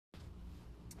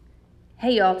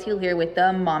Hey y'all, Teal here with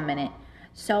the Mom Minute.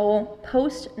 So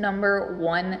post number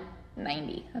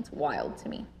 190, that's wild to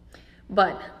me.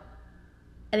 But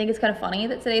I think it's kind of funny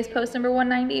that today's post number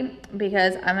 190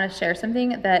 because I'm gonna share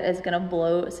something that is gonna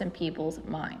blow some people's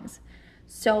minds.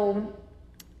 So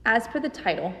as per the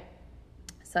title,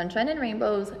 sunshine and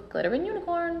rainbows, glitter and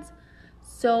unicorns.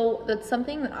 So that's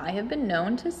something that I have been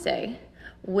known to say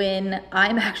when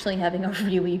I'm actually having a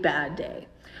really bad day.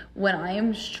 When I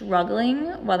am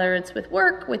struggling, whether it's with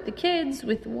work, with the kids,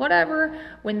 with whatever,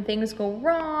 when things go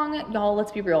wrong, y'all,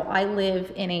 let's be real. I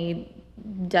live in a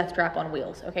death trap on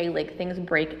wheels, okay? Like things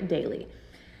break daily.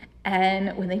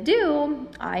 And when they do,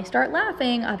 I start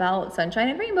laughing about sunshine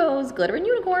and rainbows, glitter and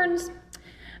unicorns.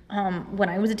 When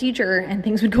I was a teacher and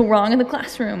things would go wrong in the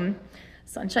classroom,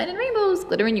 sunshine and rainbows,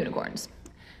 glitter and unicorns.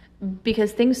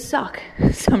 Because things suck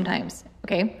sometimes,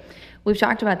 okay? We've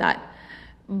talked about that.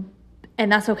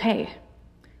 And that's okay.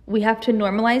 We have to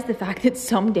normalize the fact that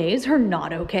some days are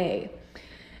not okay.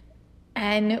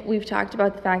 And we've talked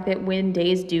about the fact that when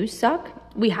days do suck,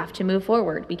 we have to move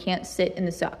forward. We can't sit in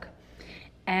the suck.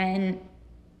 And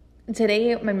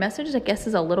today, my message, I guess,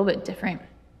 is a little bit different.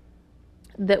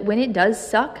 That when it does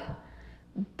suck,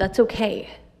 that's okay.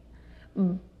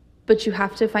 But you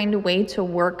have to find a way to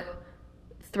work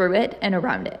through it and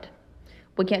around it.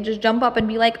 We can't just jump up and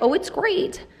be like, oh, it's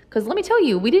great. Because let me tell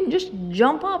you, we didn't just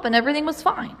jump up and everything was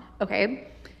fine, okay?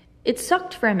 It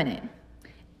sucked for a minute,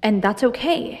 and that's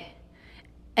okay.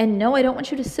 And no, I don't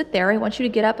want you to sit there. I want you to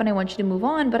get up and I want you to move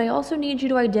on, but I also need you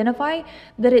to identify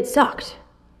that it sucked.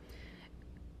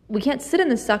 We can't sit in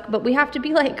the suck, but we have to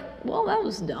be like, well, that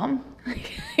was dumb.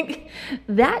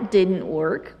 That didn't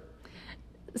work.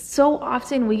 So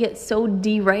often we get so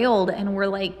derailed and we're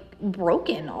like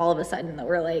broken all of a sudden that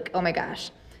we're like, oh my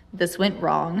gosh, this went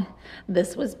wrong.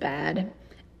 This was bad.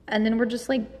 And then we're just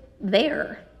like,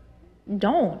 there.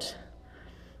 Don't.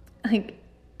 Like,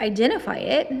 identify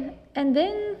it and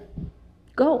then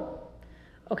go.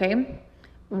 Okay?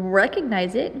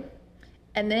 Recognize it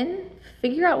and then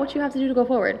figure out what you have to do to go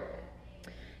forward.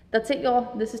 That's it,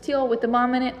 y'all. This is Teal with the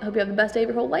Mom Minute. I hope you have the best day of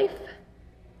your whole life.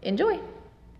 Enjoy.